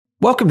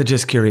Welcome to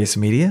Just Curious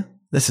Media.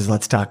 This is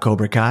Let's Talk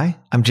Cobra Kai.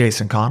 I'm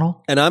Jason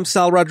Connell. And I'm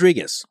Sal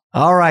Rodriguez.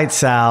 All right,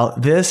 Sal,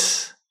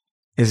 this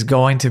is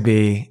going to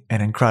be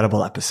an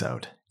incredible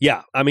episode.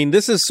 Yeah, I mean,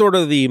 this is sort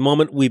of the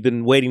moment we've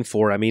been waiting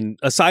for. I mean,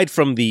 aside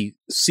from the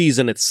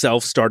season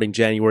itself starting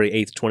January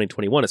 8th,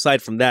 2021,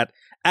 aside from that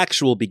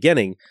actual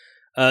beginning,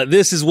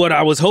 this is what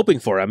I was hoping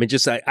for. I mean,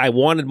 I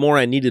wanted more,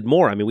 I needed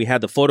more. I mean, we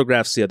had the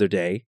photographs the other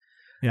day.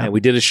 Yeah. And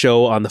we did a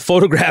show on the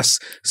photographs.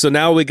 So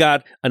now we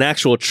got an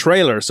actual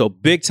trailer. So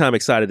big time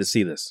excited to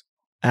see this.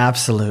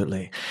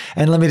 Absolutely.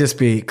 And let me just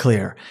be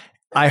clear.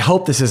 I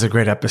hope this is a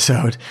great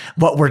episode.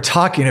 What we're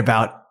talking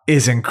about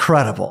is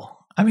incredible.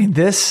 I mean,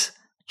 this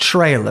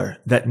trailer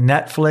that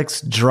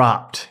Netflix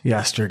dropped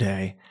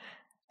yesterday,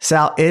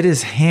 Sal, it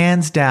is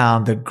hands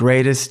down the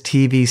greatest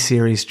TV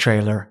series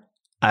trailer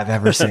I've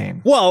ever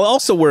seen. Well,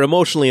 also we're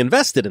emotionally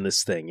invested in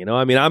this thing. You know,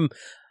 I mean,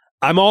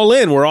 I'm all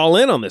in. We're all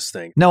in on this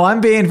thing. No,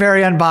 I'm being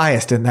very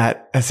unbiased in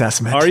that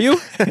assessment. Are you?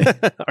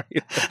 Are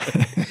you?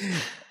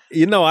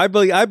 You know, I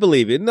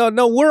believe it.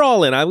 No, we're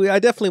all in. I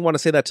definitely want to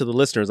say that to the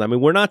listeners. I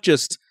mean, we're not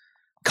just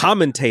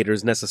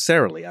commentators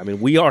necessarily. I mean,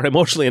 we are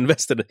emotionally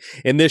invested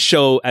in this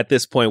show at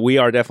this point. We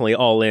are definitely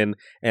all in.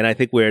 And I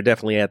think we're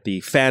definitely at the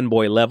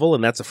fanboy level.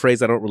 And that's a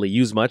phrase I don't really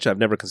use much. I've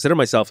never considered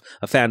myself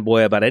a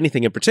fanboy about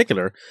anything in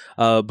particular,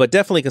 but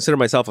definitely consider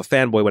myself a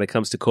fanboy when it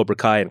comes to Cobra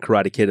Kai and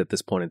Karate Kid at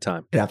this point in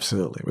time.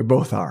 Absolutely. We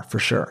both are, for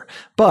sure.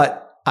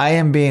 But I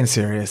am being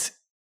serious.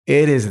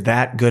 It is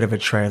that good of a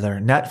trailer.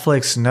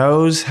 Netflix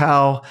knows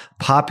how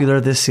popular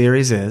this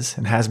series is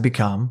and has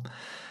become.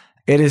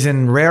 It is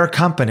in rare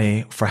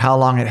company for how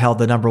long it held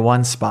the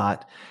 #1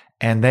 spot.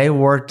 And they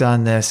worked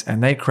on this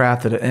and they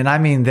crafted it. And I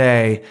mean,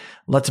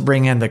 let's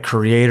bring in the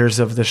creators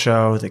of the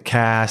show, the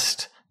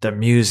cast, the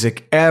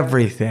music,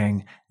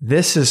 everything.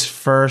 This is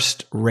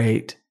first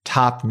rate,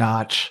 top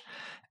notch.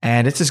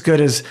 And it's as good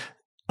as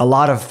a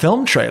lot of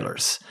film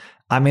trailers.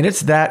 I mean,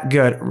 it's that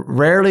good.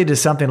 Rarely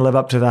does something live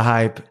up to the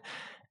hype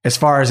as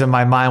far as in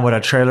my mind what a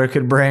trailer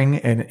could bring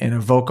and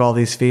evoke all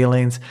these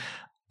feelings.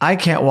 I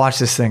can't watch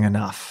this thing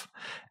enough.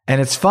 And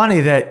it's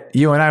funny that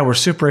you and I were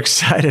super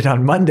excited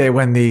on Monday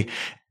when the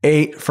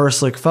 8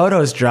 first look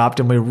photos dropped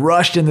and we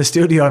rushed in the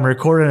studio and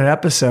recorded an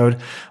episode,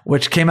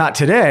 which came out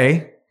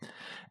today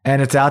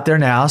and it's out there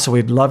now. So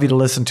we'd love you to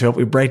listen to it.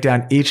 We break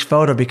down each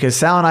photo because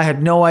Sal and I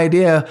had no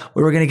idea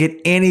we were going to get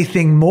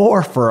anything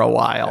more for a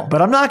while,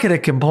 but I'm not going to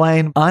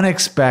complain.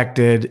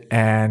 Unexpected.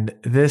 And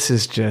this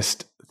is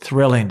just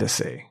thrilling to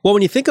see. Well,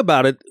 when you think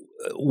about it,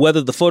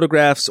 whether the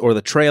photographs or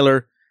the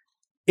trailer,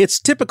 it's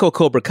typical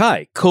Cobra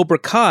Kai. Cobra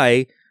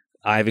Kai,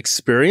 I've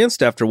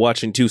experienced after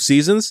watching 2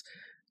 seasons,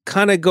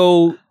 kind of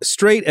go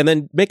straight and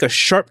then make a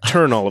sharp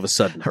turn all of a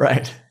sudden.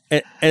 Right.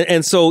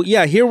 And so,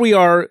 yeah, here we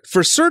are.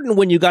 For certain,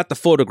 when you got the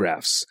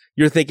photographs,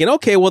 you're thinking,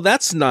 okay, well,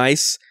 that's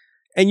nice.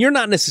 And you're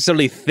not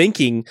necessarily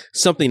thinking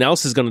something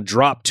else is going to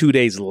drop 2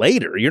 days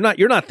later. You're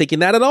not thinking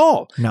that at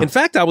all. No. In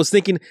fact, I was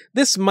thinking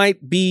this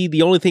might be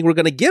the only thing we're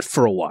going to get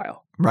for a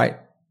while. Right.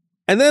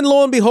 And then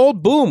lo and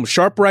behold, boom,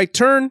 sharp right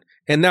turn.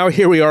 And now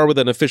here we are with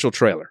an official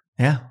trailer.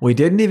 Yeah, we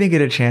didn't even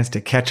get a chance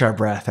to catch our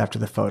breath after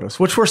the photos,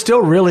 which were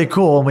still really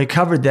cool. And we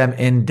covered them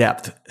in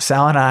depth.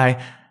 Sal and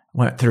I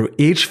went through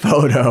each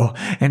photo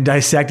and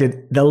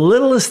dissected the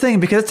littlest thing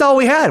because that's all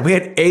we had. We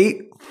had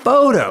 8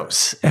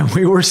 photos and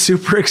we were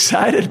super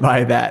excited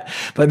by that.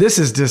 But this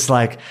is just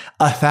like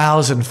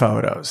 1,000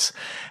 photos.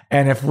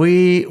 And if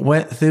we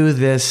went through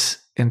this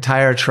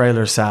entire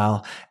trailer,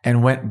 Sal,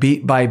 and went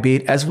beat by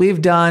beat, as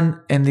we've done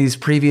in these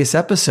previous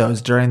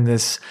episodes during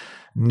this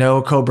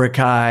No Cobra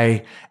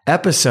Kai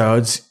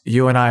episodes,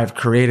 you and I have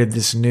created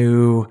this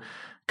new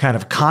kind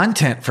of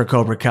content for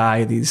Cobra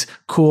Kai, these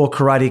cool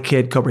Karate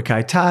Kid Cobra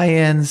Kai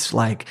tie-ins,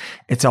 like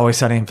It's Always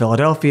Sunny in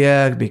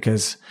Philadelphia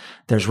because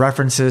there's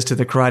references to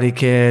the Karate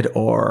Kid,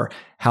 or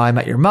How I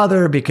Met Your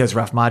Mother because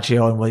Ralph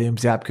Macchio and William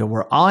Zabka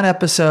were on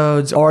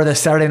episodes, or the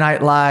Saturday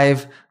Night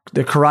Live,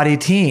 the Karate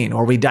Teen,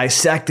 or we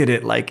dissected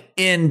it like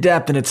in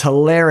depth and it's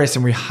hilarious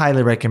and we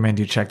highly recommend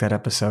you check that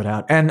episode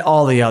out, and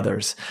all the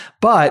others.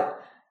 But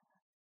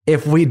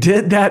if we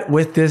did that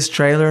with this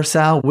trailer,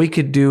 Sal, we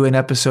could do an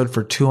episode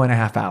for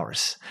 2.5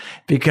 hours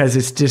because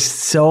it's just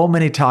so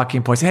many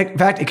talking points. In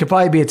fact, it could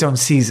probably be its own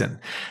season.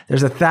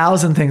 There's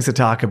 1,000 things to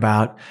talk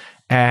about,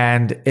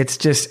 and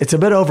it's a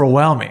bit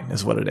overwhelming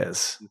is what it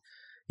is.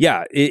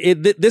 Yeah,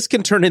 this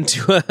can turn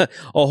into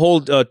a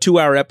whole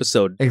 2-hour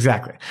episode.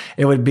 Exactly.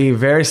 It would be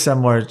very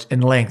similar in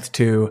length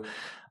to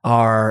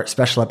our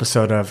special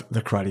episode of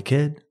The Karate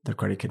Kid, The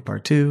Karate Kid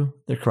Part 2,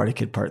 The Karate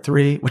Kid Part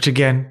 3, which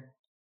again,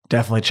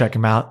 definitely check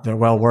them out. They're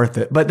well worth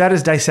it. But that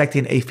is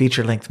dissecting a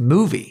feature-length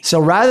movie. So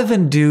rather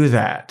than do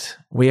that,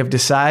 we have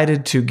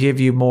decided to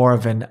give you more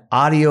of an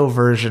audio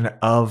version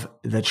of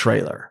the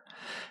trailer.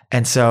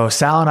 And so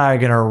Sal and I are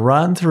going to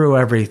run through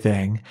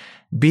everything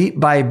beat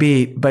by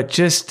beat, but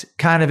just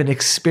kind of in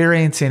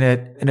experiencing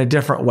it in a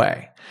different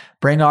way.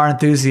 Bring our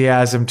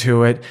enthusiasm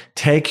to it,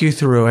 take you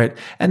through it,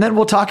 and then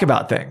we'll talk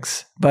about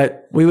things.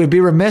 But we would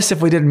be remiss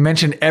if we didn't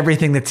mention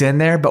everything that's in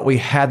there, but we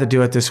had to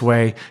do it this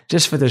way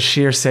just for the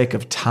sheer sake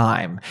of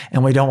time.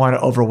 And we don't want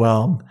to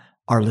overwhelm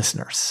our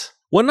listeners.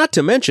 Well, not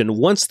to mention,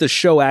 once the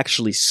show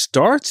actually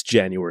starts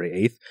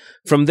January 8th,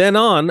 from then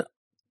on,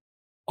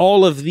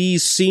 all of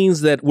these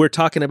scenes that we're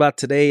talking about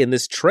today in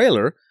this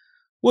trailer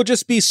will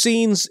just be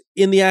scenes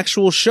in the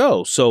actual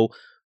show. So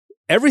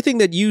everything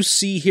that you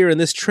see here in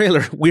this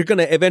trailer, we're going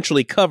to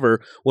eventually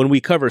cover when we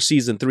cover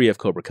season 3 of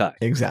Cobra Kai.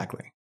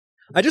 Exactly.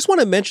 I just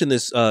want to mention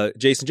this,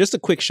 Jason, just a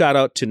quick shout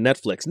out to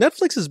Netflix.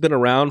 Netflix has been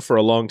around for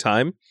a long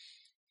time,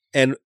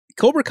 and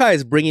Cobra Kai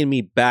is bringing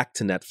me back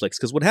to Netflix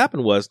because what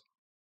happened was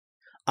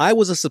I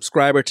was a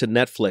subscriber to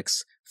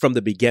Netflix from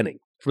the beginning,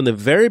 from the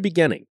very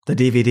beginning. The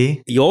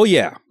DVD? Oh,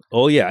 yeah.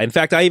 Oh, yeah. In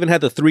fact, I even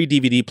had the 3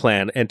 DVD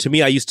plan. And to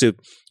me, I used to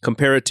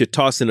compare it to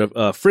tossing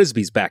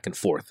Frisbees back and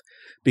forth.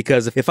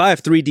 Because if I have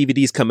 3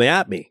 DVDs coming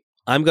at me,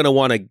 I'm going to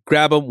want to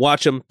grab them,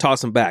 watch them,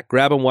 toss them back.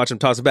 Grab them, watch them,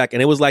 toss them back.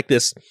 And it was like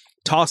this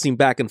tossing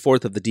back and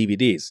forth of the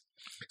DVDs.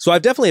 So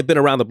I've definitely been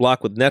around the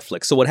block with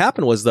Netflix. So what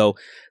happened was, though,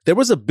 there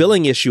was a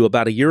billing issue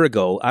about a year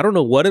ago. I don't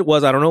know what it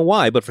was. I don't know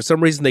why. But for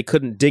some reason, they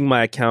couldn't ding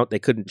my account. They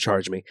couldn't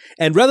charge me.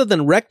 And rather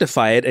than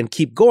rectify it and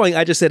keep going,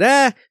 I just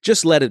said,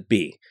 just let it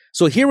be.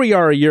 So here we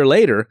are a year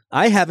later.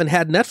 I haven't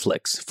had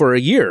Netflix for a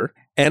year.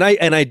 And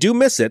I do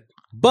miss it,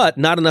 but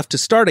not enough to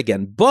start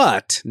again.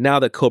 But now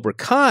that Cobra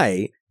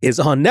Kai is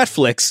on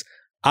Netflix,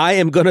 I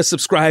am going to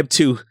subscribe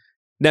to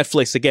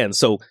Netflix again.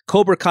 So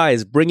Cobra Kai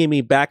is bringing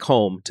me back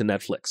home to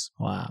Netflix.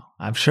 Wow.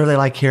 I'm sure they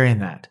like hearing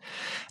that.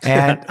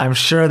 And I'm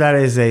sure that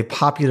is a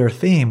popular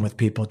theme with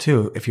people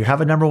too. If you have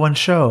a number one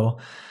show,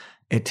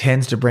 it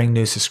tends to bring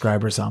new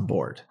subscribers on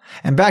board.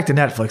 And back to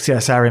Netflix.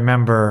 Yes, I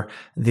remember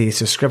the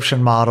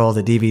subscription model,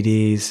 the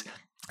DVDs.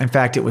 In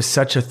fact, it was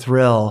such a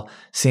thrill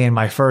seeing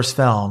my first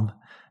film,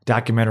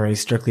 documentary,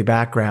 Strictly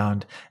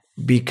Background,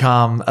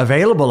 become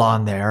available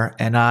on there.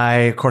 And I,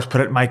 of course,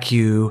 put it in my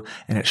queue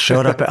and it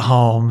showed up at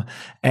home.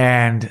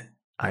 And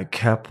I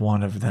kept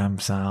one of them,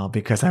 Sal,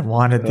 because I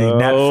wanted the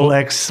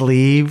Netflix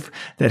sleeve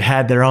that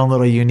had their own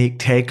little unique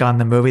take on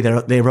the movie.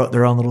 They wrote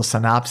their own little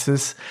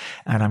synopsis.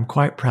 And I'm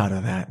quite proud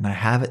of that. And I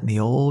have it in the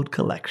old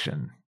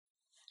collection.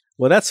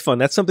 Well, that's fun.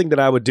 That's something that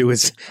I would do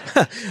is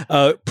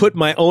put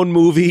my own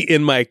movie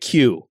in my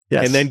queue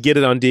and then get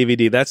it on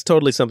DVD. That's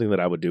totally something that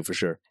I would do for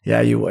sure.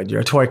 Yeah, you would. You're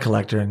a toy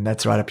collector, and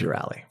that's right up your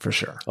alley for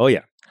sure. Oh,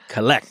 yeah.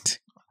 Collect.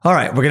 All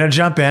right, we're going to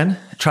jump in,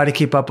 try to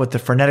keep up with the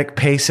frenetic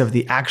pace of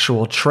the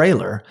actual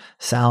trailer.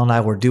 Sal and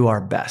I will do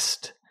our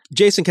best.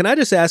 Jason, can I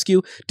just ask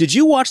you, did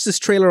you watch this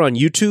trailer on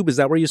YouTube? Is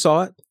that where you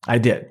saw it? I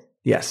did,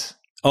 yes.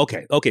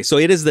 Okay. So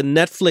it is the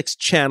Netflix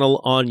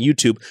channel on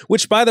YouTube,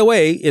 which, by the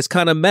way, is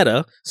kind of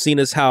meta, seeing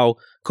as how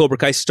Cobra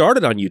Kai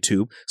started on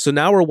YouTube. So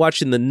now we're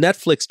watching the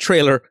Netflix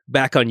trailer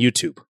back on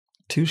YouTube.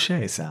 Touche,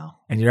 Sal.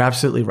 And you're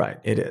absolutely right.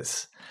 It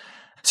is.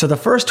 So the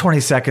first 20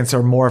 seconds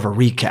are more of a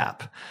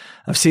recap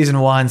of season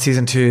 1,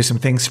 season 2, some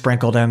things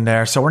sprinkled in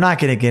there. So we're not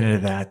going to get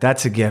into that.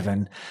 That's a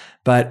given.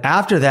 But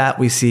after that,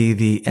 we see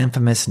the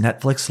infamous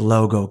Netflix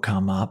logo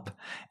come up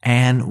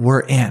and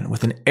we're in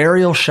with an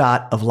aerial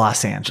shot of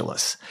Los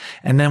Angeles.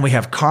 And then we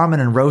have Carmen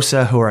and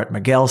Rosa who are at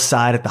Miguel's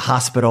side at the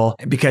hospital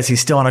because he's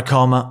still in a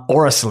coma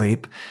or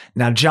asleep.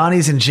 Now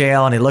Johnny's in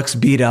jail and he looks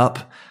beat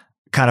up.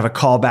 Kind of a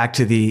callback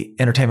to the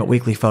Entertainment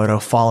Weekly photo,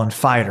 Fallen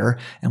Fighter,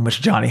 in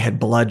which Johnny had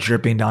blood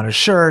dripping down his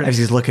shirt as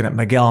he's looking at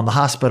Miguel in the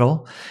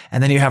hospital.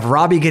 And then you have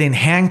Robbie getting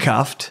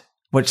handcuffed,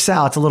 which,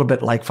 Sal, it's a little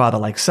bit like father,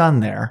 like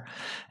son there.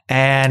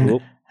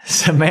 And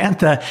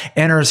Samantha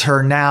enters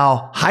her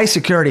now high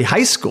security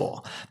high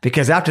school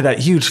because after that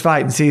huge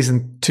fight in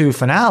season 2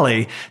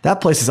 finale, that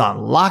place is on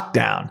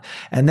lockdown.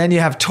 And then you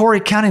have Tori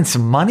counting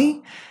some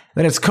money.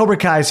 Then it's Cobra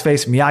Kai's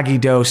face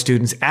Miyagi-Do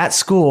students at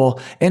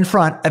school in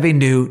front of a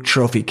new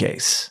trophy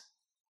case.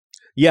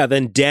 Yeah,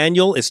 then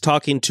Daniel is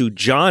talking to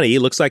Johnny.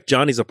 It looks like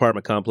Johnny's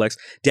apartment complex.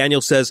 Daniel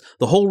says,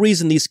 the whole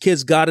reason these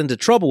kids got into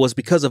trouble was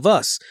because of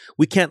us.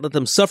 We can't let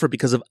them suffer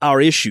because of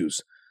our issues.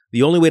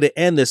 The only way to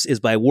end this is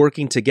by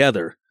working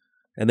together.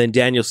 And then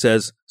Daniel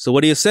says, so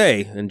what do you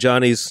say? And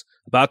Johnny's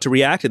about to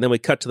react, and then we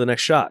cut to the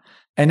next shot.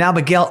 And now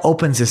Miguel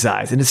opens his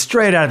eyes, and it's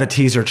straight out of the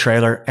teaser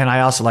trailer. And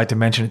I also like to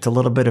mention it's a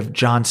little bit of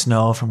Jon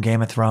Snow from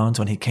Game of Thrones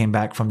when he came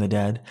back from the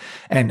dead.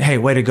 And hey,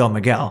 way to go,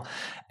 Miguel.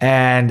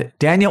 And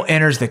Daniel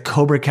enters the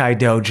Cobra Kai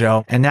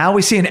dojo. And now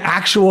we see an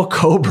actual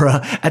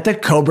Cobra at the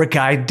Cobra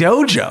Kai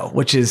dojo,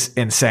 which is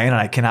insane. And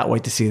I cannot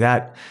wait to see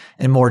that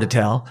in more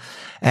detail.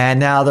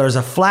 And now there's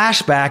a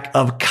flashback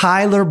of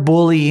Kyler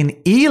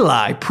bullying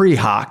Eli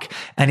pre-Hawk.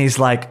 And he's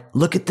like,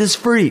 look at this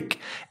freak.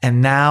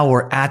 And now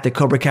we're at the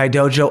Cobra Kai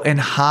dojo and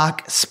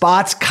Hawk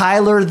spots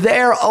Kyler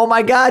there. Oh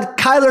my God,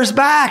 Kyler's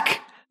back.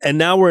 And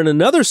now we're in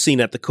another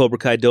scene at the Cobra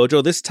Kai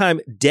dojo. This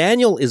time,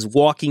 Daniel is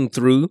walking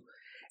through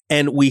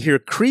and we hear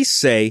Kreese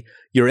say,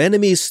 your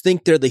enemies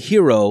think they're the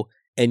hero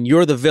and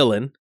you're the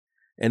villain.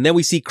 And then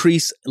we see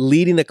Kreese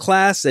leading a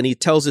class and he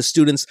tells his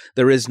students,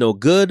 there is no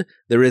good,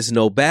 there is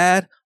no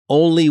bad,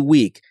 only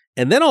weak.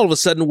 And then all of a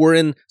sudden we're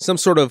in some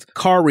sort of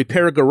car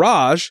repair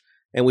garage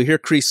and we hear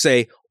Kreese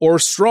say, or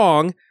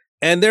strong.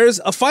 And there's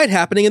a fight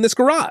happening in this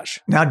garage.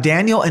 Now,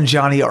 Daniel and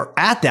Johnny are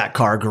at that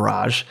car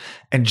garage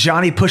and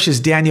Johnny pushes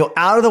Daniel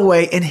out of the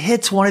way and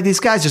hits one of these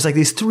guys. There's like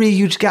these 3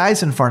 huge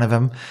guys in front of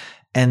him.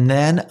 And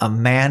then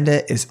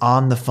Amanda is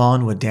on the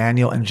phone with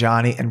Daniel and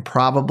Johnny, and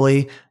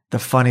probably the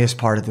funniest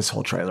part of this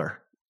whole trailer.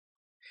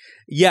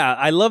 Yeah,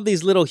 I love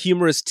these little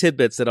humorous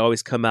tidbits that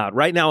always come out.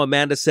 Right now,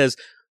 Amanda says,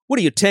 "What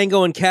are you,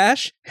 Tango and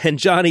Cash?" And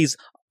Johnny's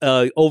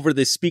over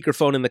the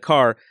speakerphone in the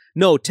car,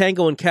 "No,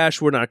 Tango and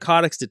Cash were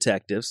narcotics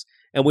detectives."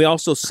 And we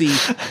also see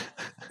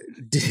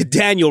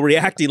Daniel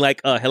reacting like,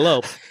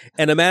 hello.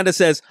 And Amanda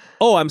says,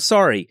 "Oh, I'm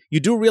sorry. You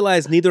do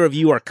realize neither of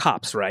you are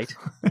cops, right?"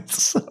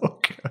 It's so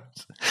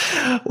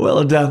good.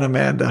 Well done,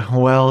 Amanda.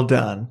 Well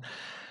done.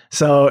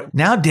 So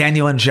now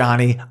Daniel and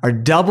Johnny are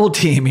double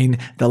teaming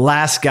the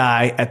last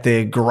guy at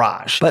the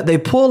garage, but they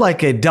pull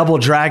like a double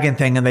dragon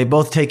thing and they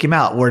both take him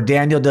out, where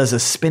Daniel does a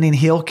spinning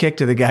heel kick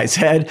to the guy's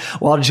head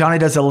while Johnny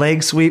does a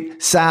leg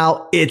sweep.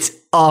 Sal, it's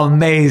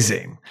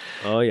amazing.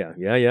 Oh, yeah.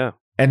 Yeah.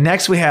 And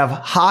next we have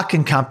Hawk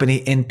and company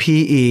in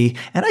PE.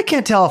 And I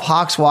can't tell if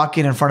Hawk's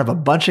walking in front of a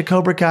bunch of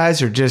Cobra Kais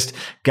or just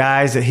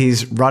guys that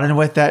he's running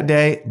with that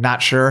day.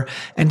 Not sure.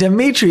 And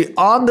Dimitri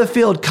on the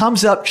field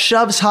comes up,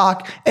 shoves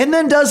Hawk, and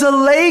then does a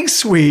leg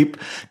sweep,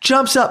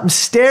 jumps up and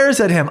stares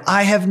at him.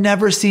 I have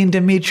never seen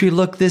Dimitri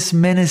look this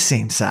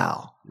menacing,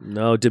 Sal.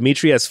 No,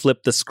 Dimitri has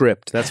flipped the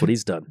script. That's what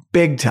he's done.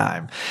 Big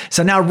time.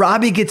 So now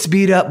Robbie gets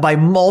beat up by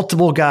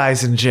multiple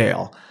guys in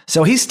jail.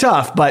 So he's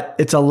tough, but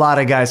it's a lot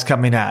of guys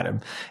coming at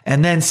him.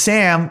 And then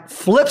Sam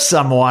flips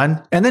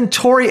someone, and then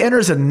Tori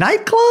enters a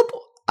nightclub?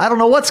 I don't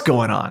know what's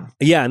going on.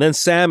 Yeah, and then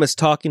Sam is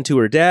talking to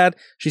her dad.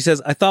 She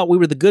says, "I thought we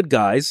were the good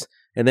guys."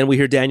 And then we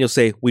hear Daniel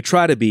say, "We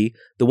try to be.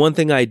 The one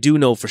thing I do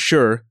know for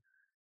sure."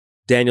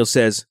 Daniel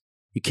says,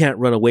 "You can't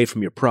run away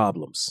from your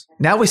problems."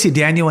 Now we see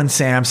Daniel and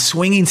Sam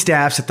swinging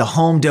staffs at the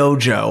home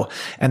dojo,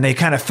 and they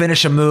kind of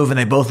finish a move and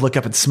they both look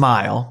up and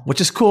smile,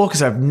 which is cool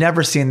because I've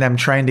never seen them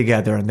train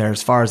together in there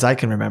as far as I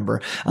can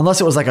remember,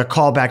 unless it was like a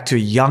callback to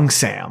young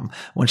Sam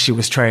when she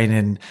was training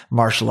in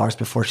martial arts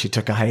before she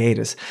took a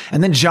hiatus.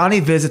 And then Johnny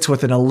visits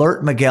with an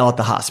alert Miguel at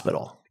the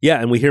hospital. Yeah,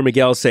 and we hear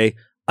Miguel say,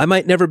 "I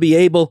might never be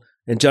able."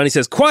 And Johnny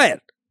says, "Quiet!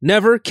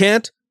 Never,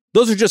 can't.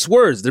 Those are just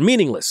words. They're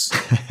meaningless."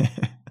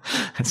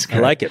 That's I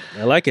like it.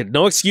 I like it.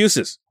 No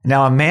excuses.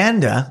 Now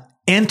Amanda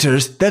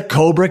enters the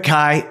Cobra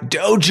Kai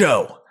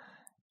dojo.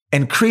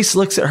 And Kreese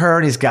looks at her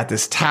and he's got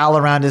this towel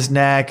around his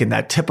neck and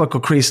that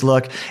typical Kreese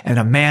look. And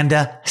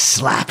Amanda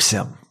slaps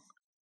him.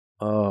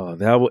 Oh,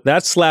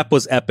 that slap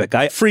was epic.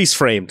 I freeze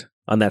framed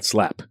on that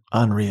slap.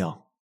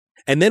 Unreal.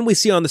 And then we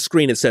see on the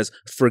screen, it says,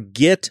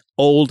 "Forget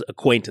old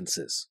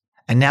acquaintances."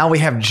 And now we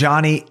have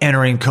Johnny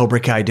entering Cobra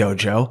Kai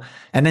dojo.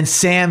 And then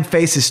Sam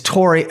faces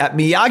Tori at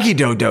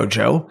Miyagi-Do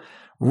dojo.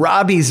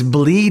 Robbie's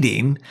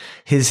bleeding.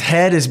 His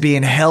head is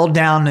being held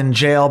down in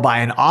jail by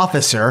an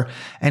officer.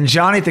 And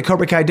Johnny at the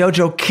Cobra Kai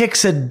dojo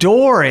kicks a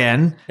door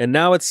in. And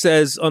now it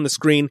says on the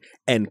screen,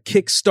 "And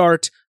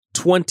Kickstart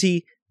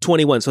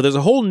 2021. So there's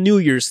a whole New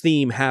Year's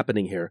theme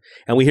happening here.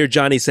 And we hear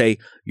Johnny say,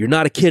 "You're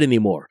not a kid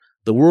anymore.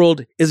 The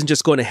world isn't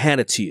just going to hand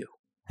it to you."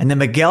 And then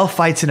Miguel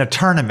fights in a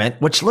tournament,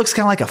 which looks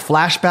kind of like a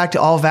flashback to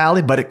All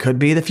Valley, but it could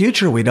be the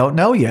future. We don't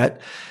know yet.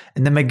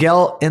 And then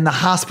Miguel in the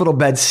hospital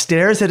bed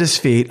stares at his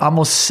feet,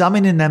 almost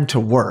summoning them to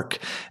work.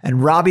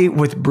 And Robbie,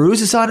 with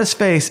bruises on his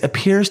face,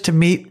 appears to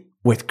meet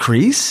with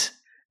Kreese.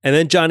 And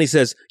then Johnny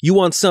says, "You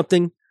want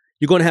something?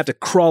 You're going to have to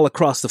crawl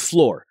across the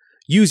floor.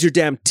 Use your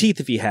damn teeth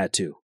if you had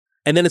to."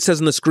 And then it says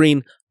on the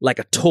screen, "Like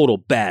a total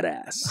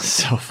badass."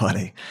 So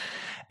funny.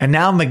 And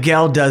now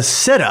Miguel does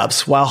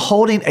sit-ups while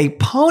holding a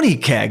pony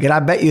keg. And I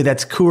bet you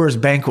that's Coors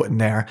Banquet in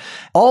there.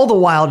 All the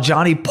while,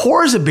 Johnny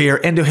pours a beer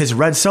into his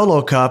red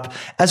Solo cup,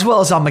 as well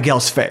as on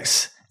Miguel's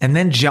face. And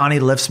then Johnny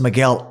lifts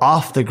Miguel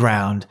off the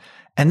ground.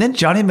 And then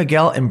Johnny and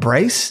Miguel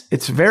embrace.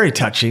 It's very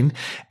touching.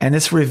 And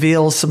this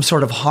reveals some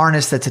sort of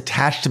harness that's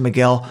attached to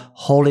Miguel,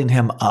 holding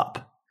him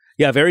up.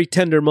 Yeah, very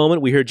tender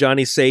moment. We hear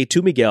Johnny say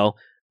to Miguel,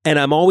 "And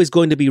I'm always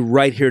going to be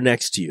right here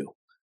next to you.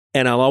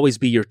 And I'll always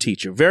be your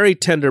teacher." Very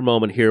tender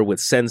moment here with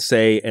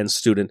sensei and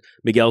student.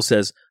 Miguel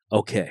says,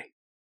 "Okay."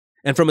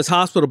 And from his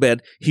hospital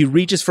bed, he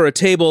reaches for a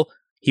table.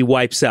 He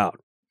wipes out.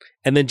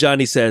 And then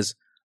Johnny says,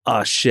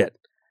 "Ah, shit.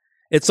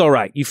 It's all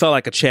right. You felt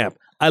like a champ."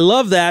 I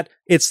love that.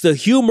 It's the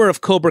humor of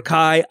Cobra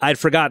Kai I'd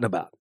forgotten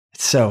about.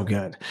 It's so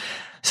good.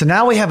 So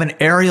now we have an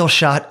aerial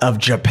shot of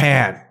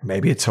Japan.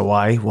 Maybe it's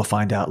Hawaii. We'll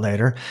find out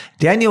later.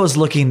 Daniel is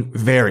looking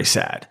very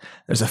sad.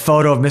 There's a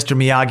photo of Mr.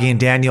 Miyagi and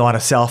Daniel on a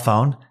cell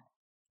phone.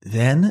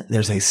 Then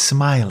there's a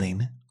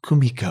smiling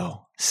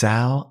Kumiko.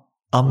 Sal,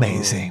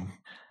 amazing.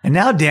 And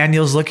now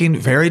Daniel's looking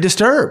very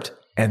disturbed.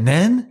 And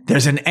then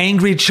there's an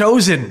angry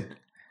Chosen.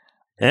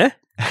 Eh?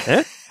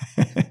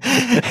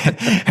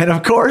 And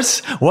of course,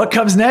 what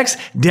comes next?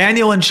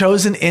 Daniel and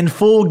Chosen in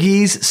full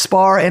gis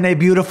spar in a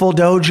beautiful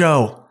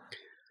dojo.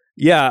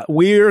 Yeah,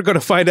 we're going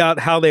to find out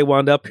how they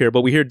wound up here.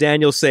 But we hear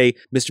Daniel say,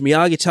 "Mr.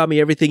 Miyagi taught me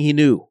everything he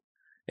knew."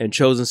 And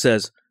Chosen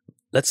says,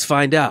 "Let's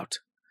find out."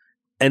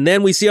 And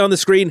then we see on the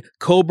screen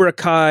Cobra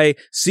Kai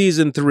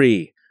Season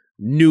 3,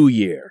 New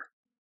Year.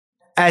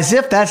 as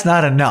if that's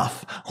not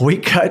enough, we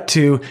cut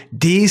to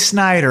Dee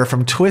Snider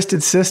from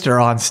Twisted Sister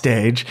on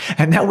stage,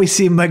 and now we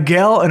see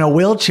Miguel in a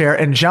wheelchair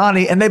and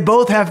Johnny, and they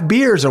both have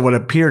beers, or what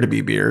appear to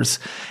be beers.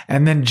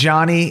 And then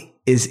Johnny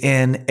is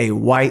in a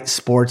white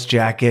sports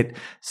jacket.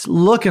 It's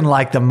looking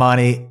like the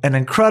money, an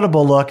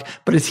incredible look.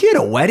 But is he at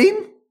a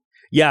wedding?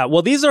 Yeah,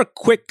 well, these are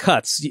quick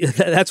cuts.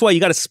 That's why you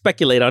got to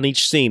speculate on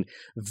each scene.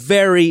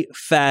 Very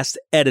fast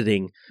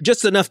editing,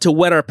 just enough to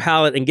whet our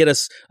palate and get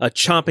us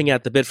chomping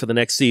at the bit for the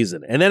next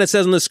season. And then it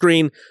says on the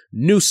screen,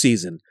 new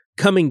season,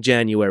 coming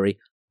January,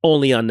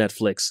 only on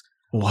Netflix.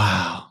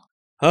 Wow.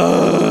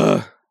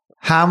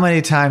 How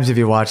many times have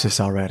you watched this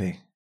already?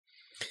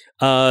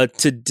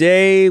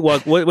 Today,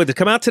 what did it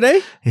come out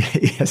today?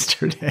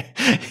 Yesterday.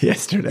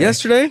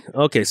 Yesterday?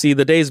 Okay, see,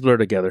 the days blur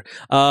together.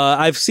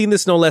 I've seen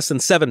this no less than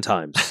 7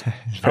 times.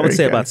 I would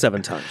say about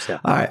 7 times, yeah.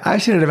 All right,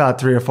 I've seen it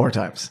about 3 or 4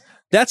 times.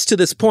 That's to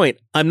this point.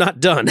 I'm not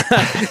done.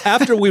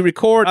 After we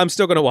record, I'm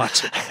still going to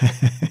watch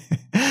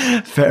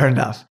it. Fair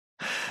enough.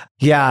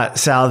 Yeah,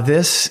 Sal,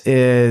 this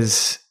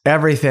is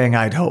everything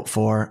I'd hoped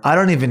for. I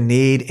don't even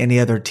need any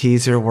other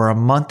teaser. We're a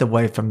month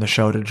away from the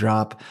show to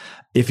drop.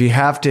 If you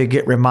have to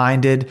get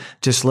reminded,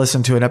 just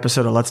listen to an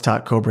episode of Let's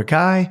Talk Cobra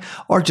Kai,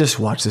 or just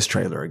watch this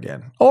trailer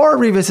again, or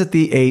revisit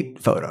the 8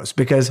 photos,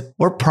 because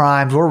we're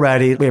primed, we're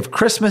ready. We have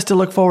Christmas to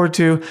look forward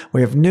to.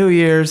 We have New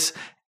Year's,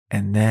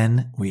 and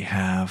then we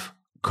have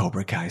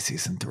Cobra Kai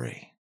season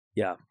 3.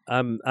 Yeah,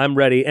 I'm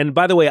ready. And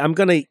by the way, I'm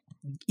going to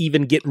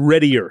even get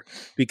readier,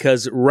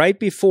 because right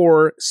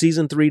before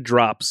season 3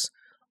 drops,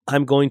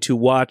 I'm going to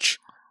watch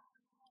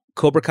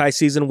Cobra Kai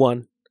season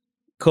 1,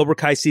 Cobra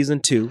Kai season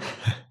 2.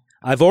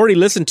 I've already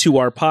listened to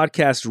our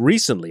podcast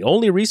recently.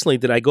 Only recently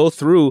did I go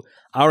through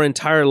our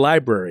entire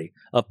library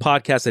of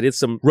podcasts. I did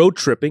some road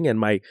tripping, and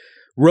my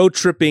road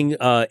tripping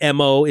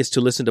MO is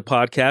to listen to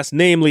podcasts,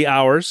 namely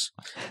ours.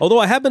 Although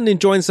I have been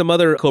enjoying some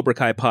other Cobra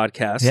Kai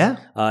podcasts. Yeah.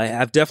 I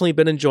have definitely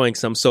been enjoying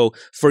some. So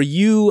for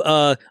you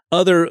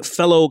other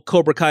fellow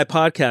Cobra Kai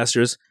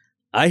podcasters,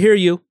 I hear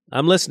you.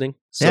 I'm listening.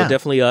 So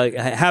definitely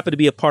happy to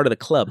be a part of the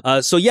club.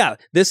 So yeah,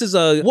 this is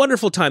a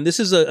wonderful time. This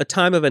is a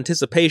time of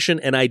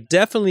anticipation, and I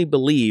definitely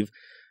believe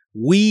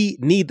we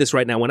need this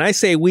right now. When I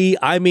say we,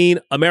 I mean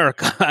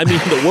America. I mean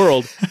the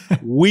world.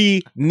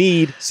 We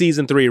need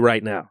season 3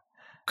 right now.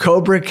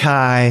 Cobra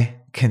Kai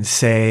can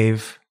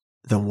save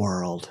the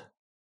world.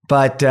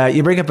 But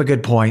you bring up a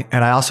good point,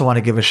 and I also want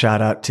to give a shout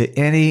out to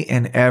any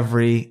and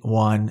every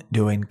one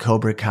doing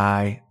Cobra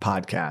Kai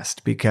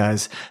podcast,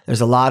 because there's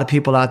a lot of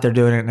people out there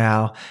doing it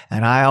now.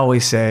 And I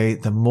always say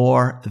the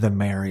more, the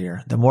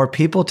merrier. The more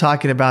people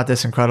talking about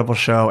this incredible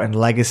show and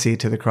legacy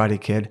to the Karate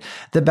Kid,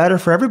 the better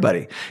for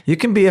everybody. You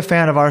can be a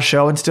fan of our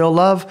show and still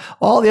love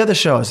all the other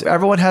shows.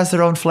 Everyone has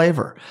their own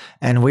flavor,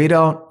 and we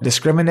don't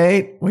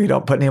discriminate. We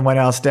don't put anyone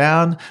else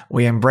down.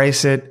 We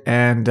embrace it,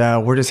 and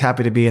we're just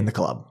happy to be in the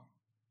club.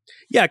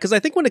 Yeah, because I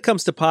think when it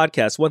comes to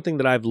podcasts, one thing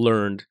that I've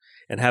learned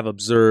and have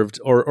observed,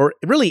 or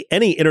really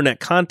any internet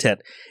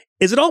content,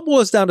 is it all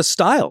boils down to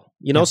style.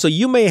 You know, so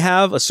you may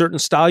have a certain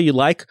style you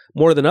like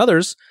more than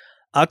others.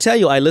 I'll tell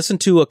you, I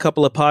listened to a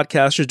couple of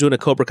podcasters doing a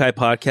Cobra Kai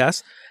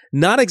podcast.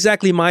 Not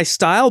exactly my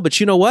style, but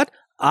you know what?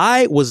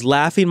 I was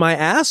laughing my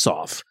ass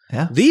off.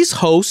 Yeah. These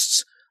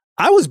hosts,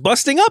 I was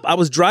busting up. I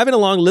was driving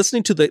along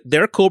listening to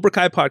their Cobra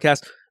Kai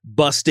podcast,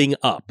 busting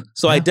up.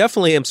 So I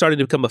definitely am starting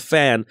to become a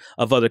fan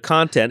of other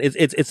content.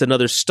 It's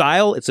another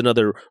style, it's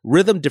another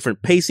rhythm,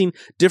 different pacing,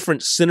 different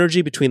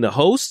synergy between the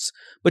hosts.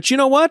 But you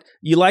know what?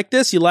 You like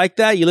this, you like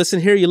that, you listen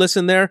here, you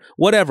listen there,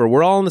 whatever.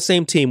 We're all on the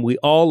same team. We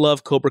all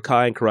love Cobra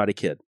Kai and Karate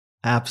Kid.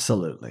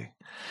 Absolutely.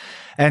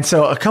 And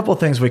so a couple of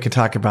things we could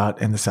talk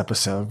about in this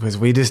episode, because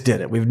we just did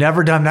it. We've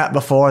never done that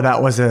before.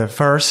 That was a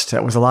first.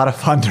 It was a lot of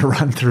fun to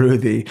run through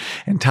the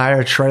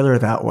entire trailer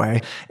that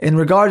way. In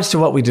regards to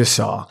what we just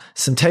saw,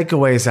 some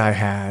takeaways I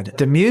had.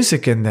 The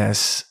music in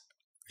this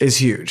is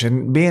huge.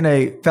 And being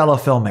a fellow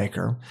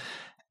filmmaker,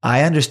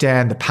 I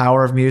understand the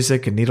power of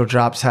music and needle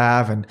drops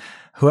have. And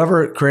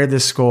whoever created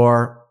this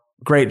score,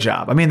 great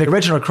job. I mean, the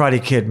original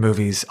Karate Kid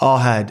movies all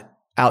had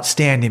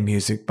outstanding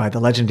music by the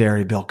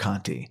legendary Bill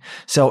Conti.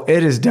 So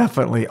it is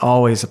definitely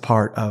always a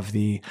part of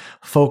the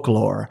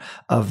folklore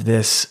of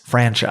this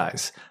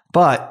franchise.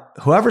 But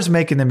whoever's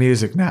making the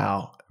music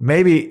now,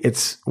 maybe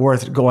it's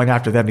worth going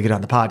after them to get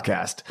on the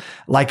podcast,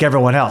 like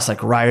everyone else,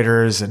 like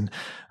writers and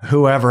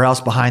whoever else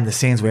behind the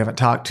scenes we haven't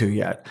talked to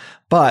yet.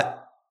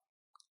 But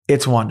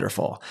it's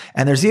wonderful.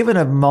 And there's even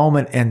a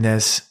moment in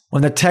this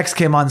when the text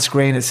came on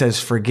screen, it says,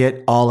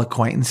 "Forget all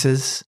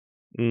acquaintances."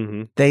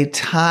 Mm-hmm. They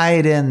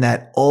tied in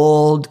that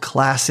old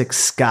classic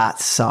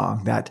Scott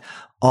song, that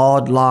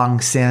Auld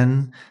Lang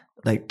Syne,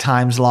 like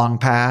times long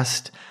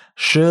past.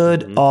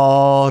 Should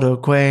all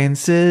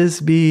acquaintances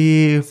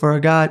be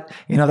forgot?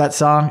 You know that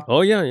song?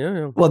 Oh,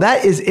 yeah. Well,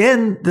 that is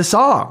in the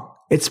song.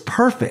 It's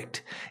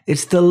perfect.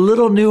 It's the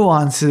little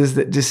nuances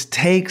that just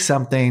take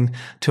something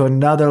to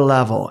another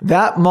level.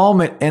 That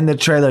moment in the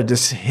trailer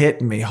just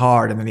hit me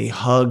hard. And then he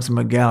hugs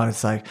Miguel, and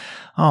it's like,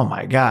 oh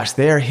my gosh,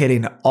 they're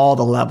hitting all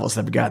the levels.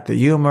 They've got the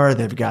humor.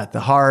 They've got the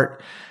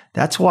heart.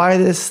 That's why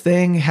this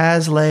thing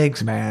has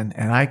legs, man.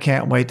 And I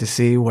can't wait to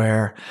see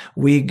where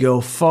we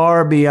go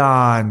far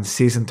beyond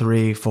season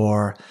 3,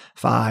 4,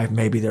 5.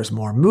 Maybe there's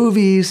more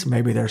movies.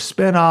 Maybe there's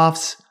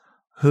spinoffs.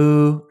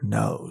 Who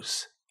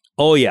knows?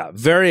 Oh, yeah.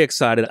 Very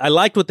excited. I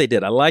liked what they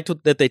did. I liked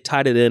that they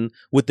tied it in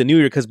with the new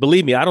year because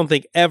believe me, I don't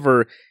think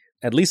ever,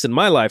 at least in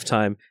my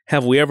lifetime,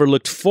 have we ever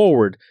looked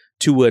forward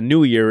to a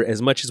new year as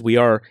much as we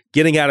are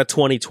getting out of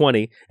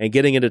 2020 and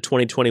getting into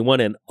 2021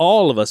 and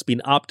all of us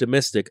being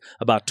optimistic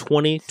about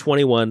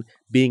 2021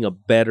 being a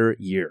better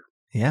year.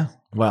 Yeah.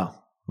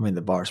 Well, I mean,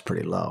 the bar's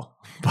pretty low.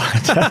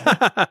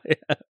 But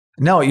yeah.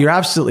 No, you're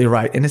absolutely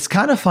right. And it's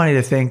kind of funny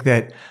to think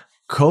that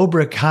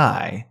Cobra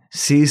Kai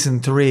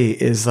season 3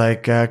 is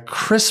like a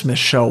Christmas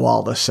show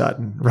all of a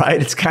sudden,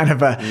 right? It's kind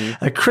of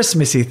a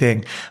Christmassy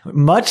thing,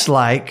 much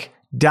like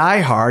Die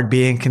Hard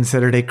being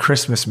considered a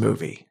Christmas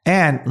movie.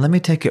 And let me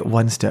take it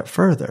one step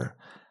further.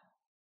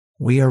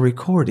 We are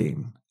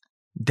recording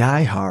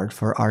Die Hard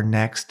for our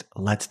next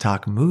Let's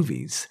Talk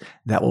Movies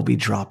that will be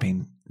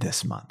dropping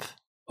this month.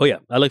 Oh, yeah.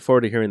 I look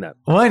forward to hearing that.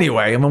 Well,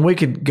 anyway, I mean, we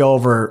could go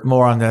over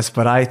more on this,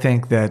 but I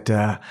think that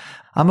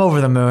I'm over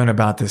the moon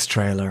about this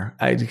trailer.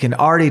 I can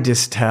already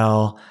just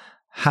tell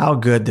how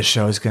good the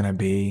show's going to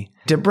be.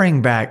 To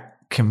bring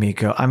back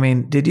Kimiko, I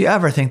mean, did you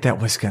ever think that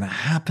was going to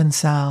happen,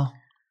 Sal?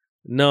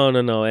 No.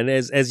 And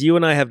as you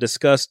and I have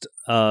discussed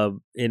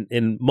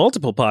in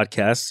multiple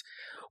podcasts,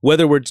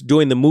 whether we're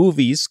doing the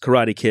movies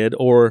Karate Kid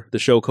or the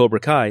show Cobra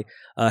Kai,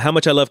 how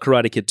much I love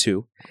Karate Kid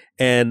 2,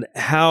 and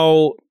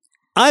how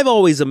I've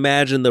always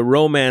imagined the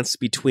romance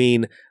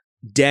between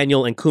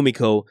Daniel and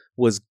Kumiko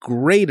was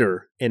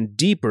greater and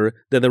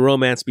deeper than the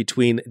romance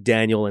between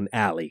Daniel and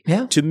Ali.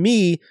 Yeah. To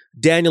me,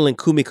 Daniel and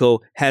Kumiko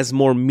has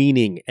more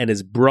meaning and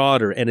is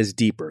broader and is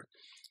deeper.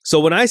 So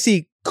when I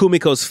see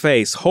Kumiko's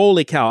face,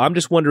 holy cow, I'm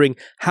just wondering,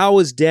 how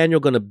is Daniel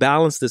going to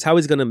balance this? How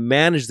is he going to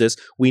manage this?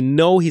 We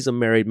know he's a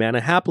married man,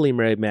 a happily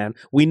married man.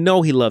 We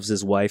know he loves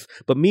his wife.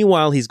 But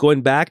meanwhile, he's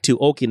going back to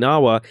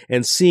Okinawa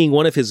and seeing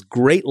one of his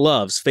great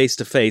loves face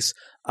to face.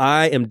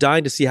 I am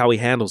dying to see how he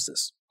handles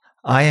this.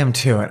 I am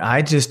too. And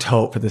I just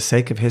hope, for the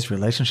sake of his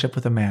relationship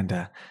with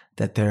Amanda,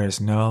 that there is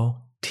no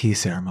tea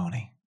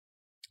ceremony.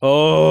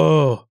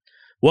 Oh,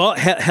 well,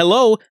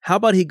 hello. How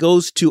about he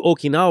goes to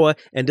Okinawa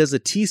and does a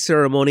tea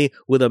ceremony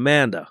with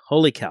Amanda?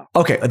 Holy cow.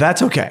 Okay,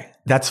 that's okay.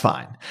 That's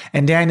fine.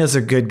 And Daniel's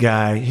a good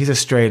guy. He's a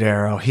straight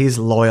arrow. He's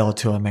loyal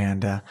to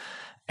Amanda.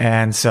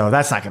 And so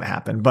that's not going to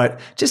happen. But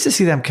just to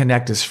see them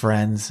connect as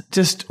friends,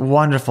 just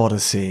wonderful to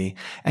see.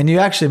 And you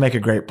actually make a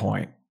great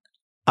point.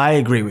 I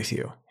agree with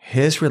you.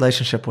 His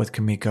relationship with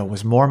Kimiko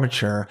was more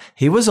mature.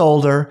 He was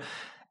older.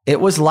 It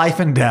was life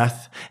and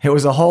death. It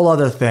was a whole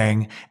other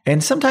thing.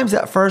 And sometimes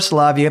that first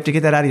love, you have to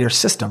get that out of your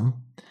system.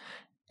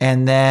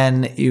 And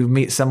then you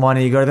meet someone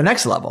and you go to the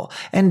next level.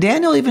 And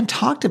Daniel even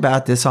talked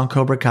about this on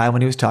Cobra Kai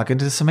when he was talking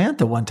to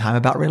Samantha one time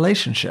about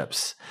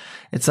relationships.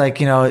 It's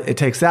like, it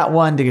takes that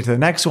one to get to the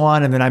next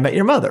one. And then I met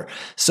your mother.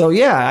 So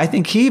yeah, I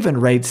think he even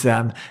rates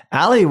them.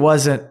 Ali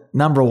wasn't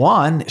number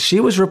one.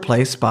 She was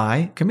replaced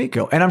by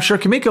Kimiko. And I'm sure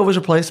Kimiko was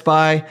replaced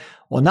by,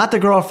 well, not the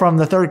girl from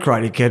the third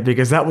Karate Kid,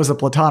 because that was a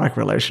platonic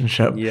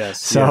relationship.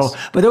 Yes.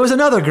 But there was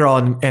another girl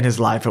in his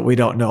life that we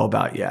don't know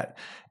about yet.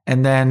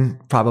 And then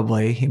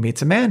probably he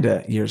meets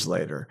Amanda years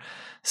later.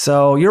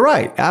 So you're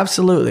right.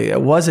 Absolutely.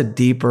 It was a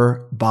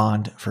deeper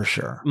bond for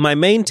sure. My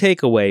main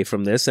takeaway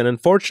from this, and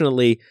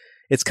unfortunately,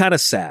 it's kind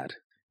of sad.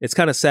 It's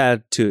kind of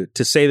sad to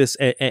say this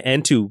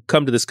and to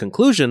come to this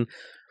conclusion.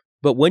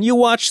 But when you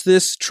watch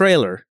this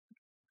trailer,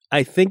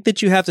 I think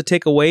that you have to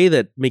take away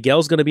that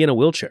Miguel's going to be in a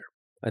wheelchair.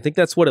 I think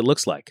that's what it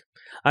looks like.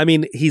 I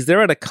mean, he's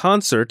there at a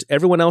concert.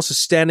 Everyone else is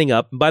standing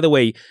up. And by the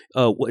way,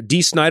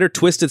 Dee Snider,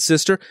 Twisted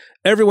Sister,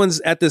 everyone's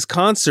at this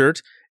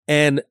concert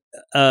and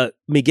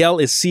Miguel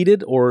is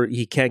seated or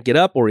he can't get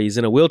up or he's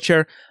in a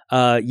wheelchair.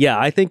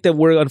 I think that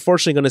we're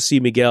unfortunately going to see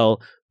Miguel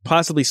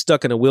possibly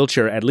stuck in a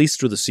wheelchair at least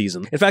through the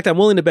season. In fact, I'm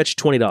willing to bet you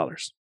 $20.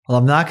 Well,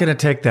 I'm not going to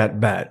take that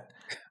bet.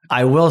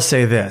 I will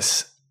say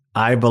this.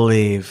 I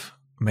believe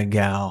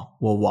Miguel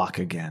will walk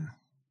again.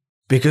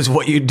 Because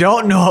what you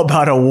don't know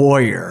about a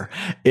warrior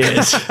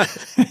is,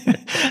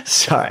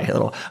 sorry, a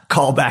little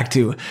callback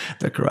to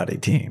the Karate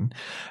Team.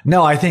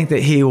 No, I think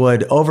that he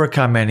would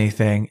overcome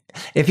anything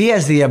if he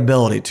has the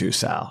ability to,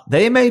 Sal.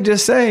 They may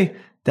just say,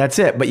 that's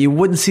it. But you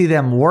wouldn't see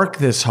them work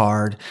this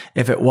hard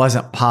if it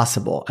wasn't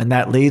possible. And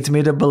that leads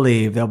me to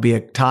believe there'll be a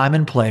time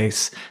and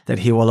place that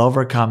he will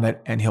overcome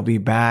it and he'll be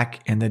back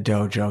in the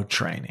dojo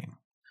training.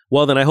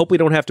 Well, then I hope we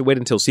don't have to wait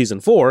until season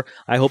 4.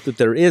 I hope that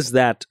there is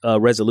that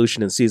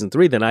resolution in season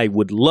 3. Then I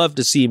would love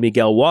to see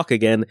Miguel walk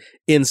again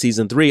in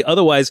season 3.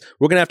 Otherwise,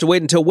 we're going to have to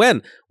wait until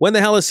when? When the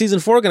hell is season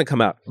 4 going to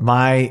come out?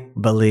 My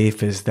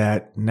belief is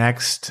that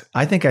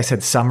I think I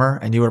said summer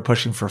and you were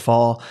pushing for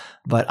fall,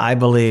 but I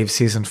believe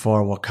season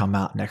 4 will come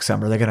out next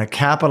summer. They're going to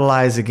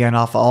capitalize again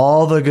off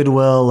all the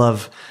goodwill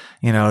of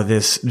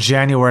this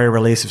January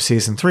release of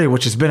season 3,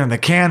 which has been in the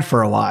can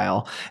for a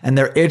while, and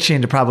they're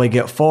itching to probably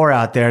get 4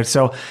 out there.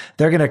 So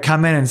they're going to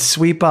come in and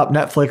sweep up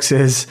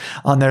Netflix's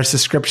on their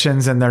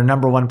subscriptions and their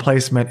number 1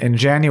 placement in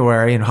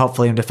January and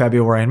hopefully into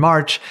February and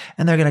March.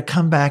 And they're going to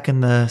come back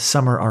in the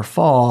summer or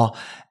fall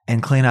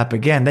and clean up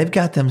again. They've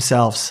got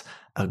themselves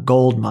a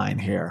gold mine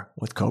here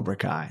with Cobra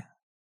Kai.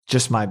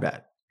 Just my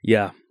bet.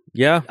 Yeah.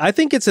 I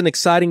think it's an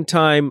exciting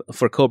time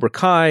for Cobra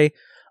Kai,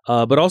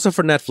 but also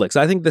for Netflix.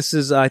 I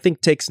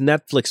think takes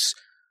Netflix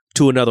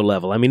to another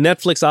level. I mean,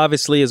 Netflix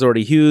obviously is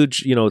already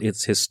huge.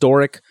 It's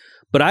historic,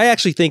 but I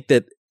actually think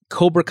that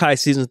Cobra Kai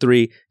season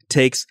 3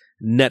 takes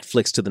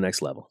Netflix to the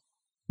next level.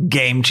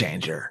 Game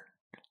changer.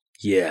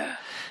 Yeah.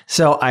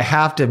 So I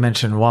have to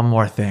mention one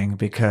more thing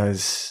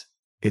because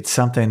it's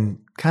something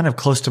kind of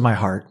close to my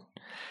heart.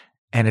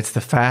 And it's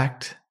the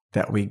fact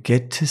that we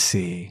get to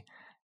see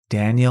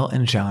Daniel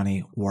and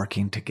Johnny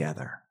working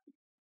together.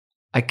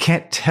 I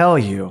can't tell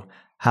you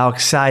how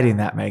exciting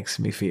that makes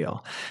me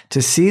feel.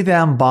 To see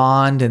them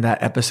bond in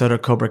that episode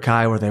of Cobra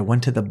Kai where they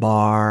went to the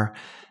bar.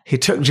 He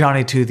took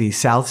Johnny to the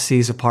South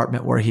Seas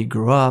apartment where he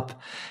grew up.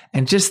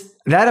 And just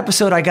that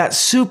episode, I got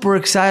super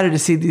excited to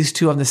see these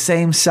two on the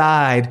same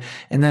side.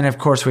 And then, of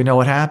course, we know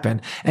what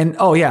happened. And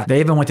oh, yeah, they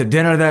even went to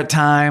dinner that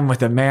time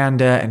with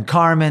Amanda and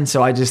Carmen.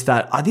 So I just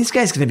thought, are these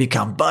guys going to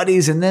become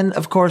buddies? And then,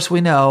 of course, we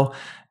know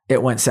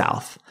it went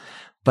south.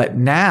 But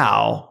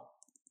now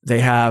they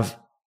have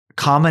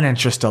common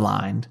interest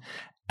aligned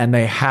and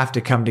they have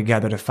to come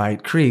together to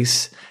fight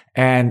Kreese.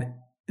 And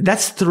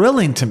that's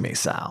thrilling to me,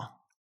 Sal.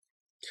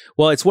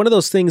 Well, it's one of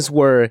those things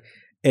where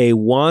a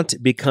want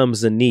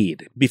becomes a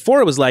need.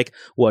 Before it was like,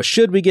 well,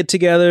 should we get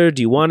together?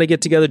 Do you want to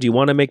get together? Do you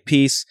want to make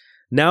peace?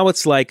 Now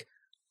it's like,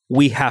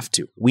 we have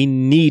to. We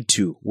need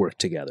to work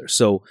together.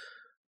 So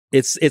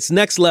it's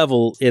next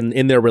level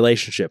in their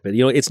relationship. And,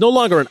 it's no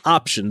longer an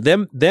option.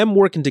 Them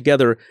working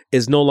together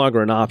is no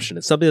longer an option.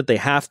 It's something that they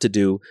have to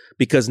do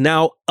because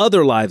now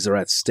other lives are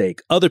at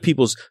stake. Other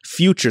people's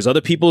futures,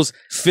 other people's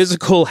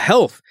physical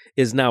health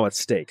is now at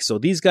stake. So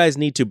these guys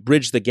need to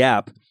bridge the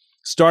gap,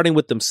 starting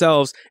with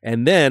themselves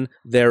and then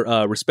their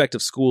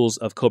respective schools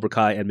of Cobra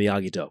Kai and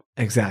Miyagi-Do.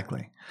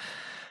 Exactly.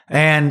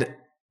 And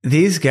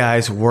these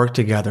guys work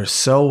together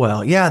so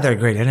well. Yeah, they're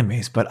great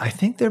enemies, but I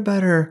think they're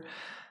better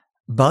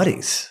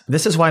buddies.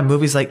 This is why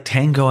movies like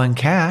Tango and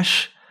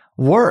Cash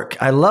work.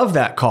 I love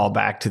that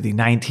callback to the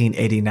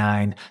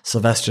 1989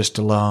 Sylvester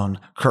Stallone,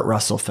 Kurt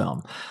Russell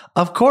film.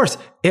 Of course,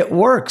 it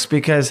works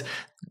because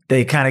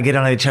they kind of get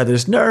on each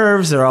other's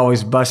nerves. They're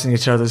always busting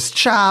each other's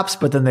chops,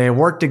 but then they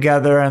work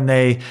together and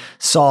they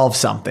solve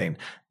something.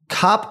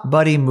 Cop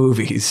buddy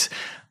movies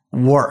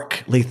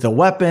work. Lethal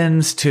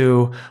Weapons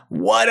to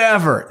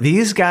whatever.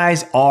 These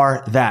guys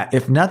are that.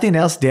 If nothing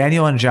else,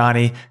 Daniel and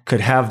Johnny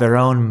could have their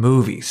own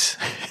movies.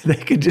 They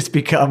could just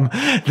become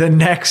the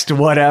next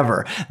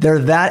whatever. They're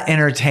that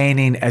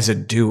entertaining as a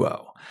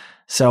duo.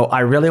 So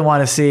I really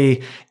want to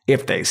see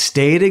if they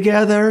stay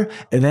together.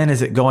 And then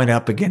is it going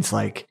up against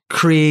like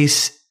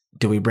Kreese?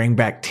 Do we bring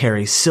back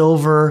Terry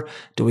Silver?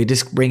 Do we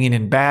just bring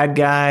in bad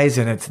guys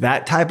and it's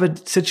that type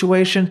of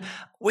situation?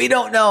 We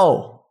don't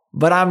know.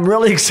 But I'm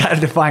really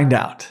excited to find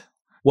out.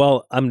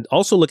 Well, I'm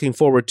also looking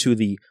forward to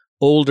the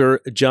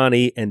older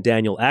Johnny and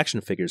Daniel action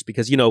figures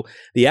because,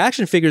 the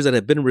action figures that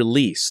have been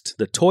released,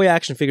 the toy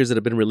action figures that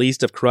have been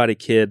released of Karate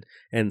Kid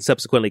and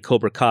subsequently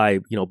Cobra Kai,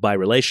 by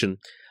relation,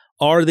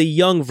 are the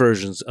young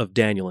versions of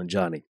Daniel and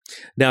Johnny.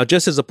 Now,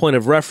 just as a point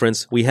of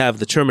reference, we have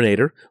the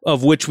Terminator,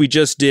 of which we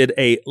just did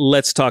a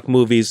Let's Talk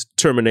Movies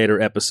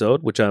Terminator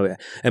episode, which I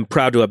am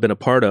proud to have been a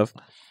part of.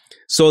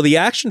 So the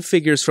action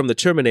figures from the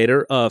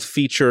Terminator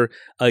feature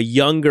a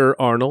younger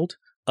Arnold,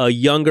 a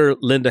younger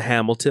Linda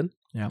Hamilton.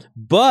 Yeah.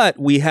 But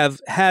we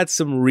have had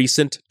some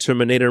recent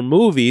Terminator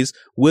movies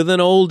with an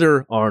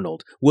older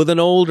Arnold, with an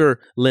older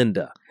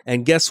Linda.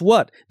 And guess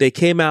what? They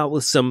came out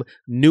with some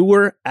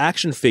newer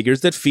action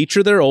figures that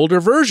feature their older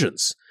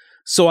versions.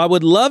 So I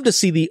would love to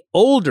see the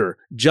older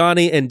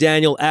Johnny and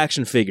Daniel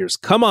action figures.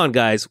 Come on,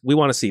 guys. We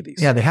want to see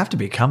these. Yeah, they have to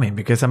be coming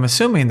because I'm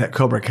assuming that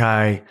Cobra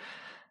Kai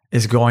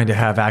is going to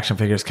have action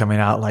figures coming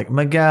out like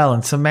Miguel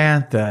and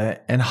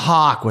Samantha and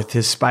Hawk with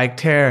his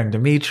spiked hair and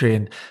Dimitri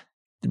and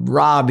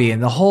Robbie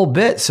and the whole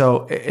bit.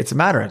 So it's a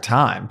matter of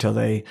time till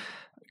they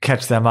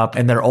catch them up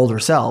in their older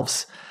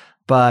selves.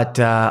 But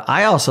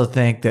I also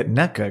think that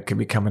NECA could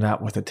be coming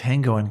out with a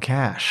Tango and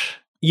Cash.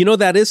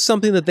 That is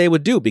something that they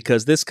would do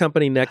because this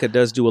company, NECA,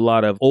 does do a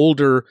lot of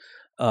older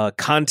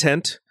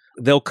content.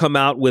 They'll come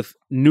out with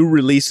new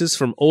releases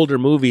from older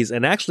movies.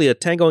 And actually a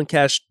Tango and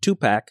Cash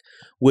 2-pack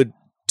would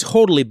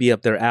totally be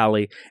up their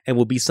alley and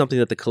will be something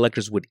that the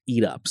collectors would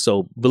eat up.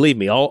 So believe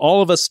me,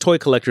 all of us toy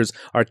collectors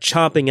are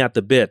chomping at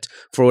the bit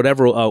for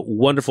whatever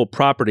wonderful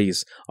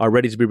properties are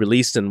ready to be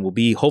released and will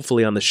be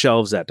hopefully on the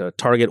shelves at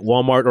Target,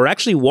 Walmart, or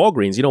actually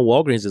Walgreens.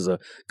 Walgreens is a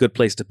good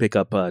place to pick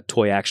up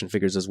toy action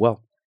figures as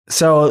well.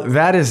 So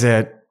that is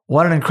it.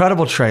 What an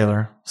incredible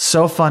trailer.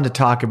 So fun to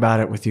talk about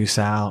it with you,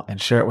 Sal,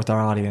 and share it with our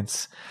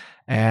audience.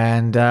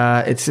 And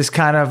it's just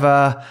kind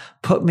of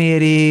put me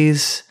at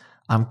ease.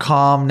 I'm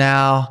calm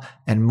now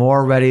and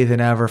more ready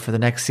than ever for the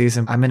next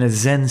season. I'm in a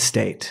Zen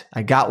state.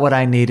 I got what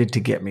I needed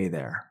to get me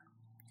there.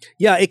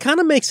 Yeah, it kind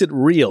of makes it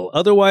real.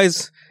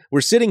 Otherwise,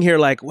 we're sitting here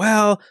like,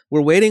 well,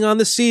 we're waiting on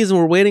the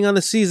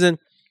season.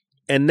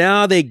 And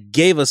now they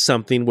gave us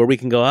something where we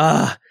can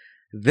go,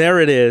 there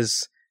it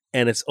is.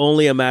 And it's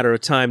only a matter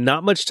of time.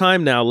 Not much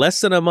time now, less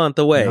than a month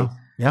away.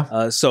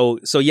 Yeah. So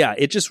yeah,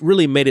 it just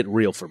really made it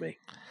real for me.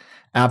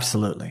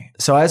 Absolutely.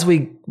 So as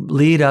we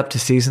lead up to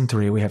season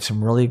 3, we have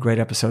some really great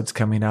episodes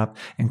coming up,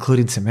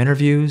 including some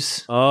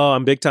interviews. Oh,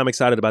 I'm big time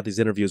excited about these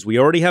interviews. We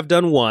already have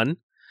done one.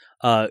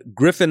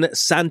 Griffin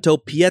Santo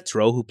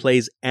Pietro, who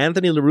plays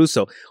Anthony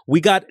LaRusso.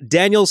 We got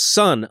Daniel's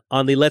son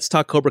on the Let's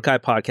Talk Cobra Kai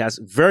podcast.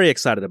 Very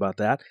excited about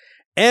that.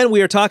 And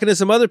we are talking to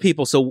some other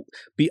people. So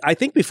I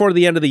think before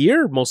the end of the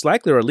year, most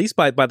likely, or at least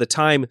by the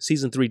time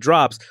season 3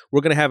 drops, we're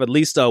going to have at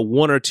least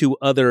 1 or 2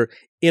 other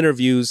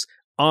interviews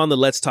on the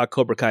Let's Talk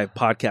Cobra Kai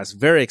podcast.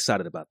 Very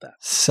excited about that.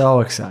 So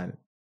excited.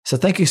 So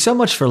thank you so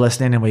much for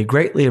listening, and we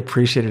greatly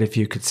appreciate it if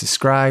you could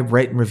subscribe,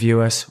 rate, and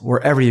review us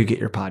wherever you get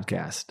your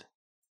podcast.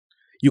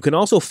 You can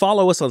also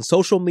follow us on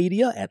social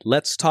media at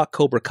Let's Talk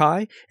Cobra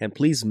Kai, and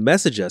please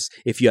message us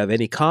if you have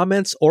any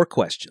comments or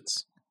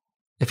questions.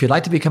 If you'd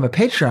like to become a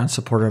Patreon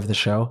supporter of the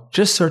show,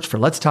 just search for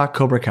Let's Talk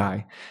Cobra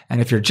Kai.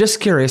 And if you're just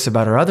curious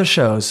about our other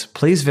shows,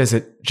 please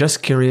visit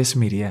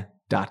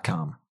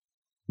justcuriousmedia.com.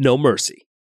 No mercy.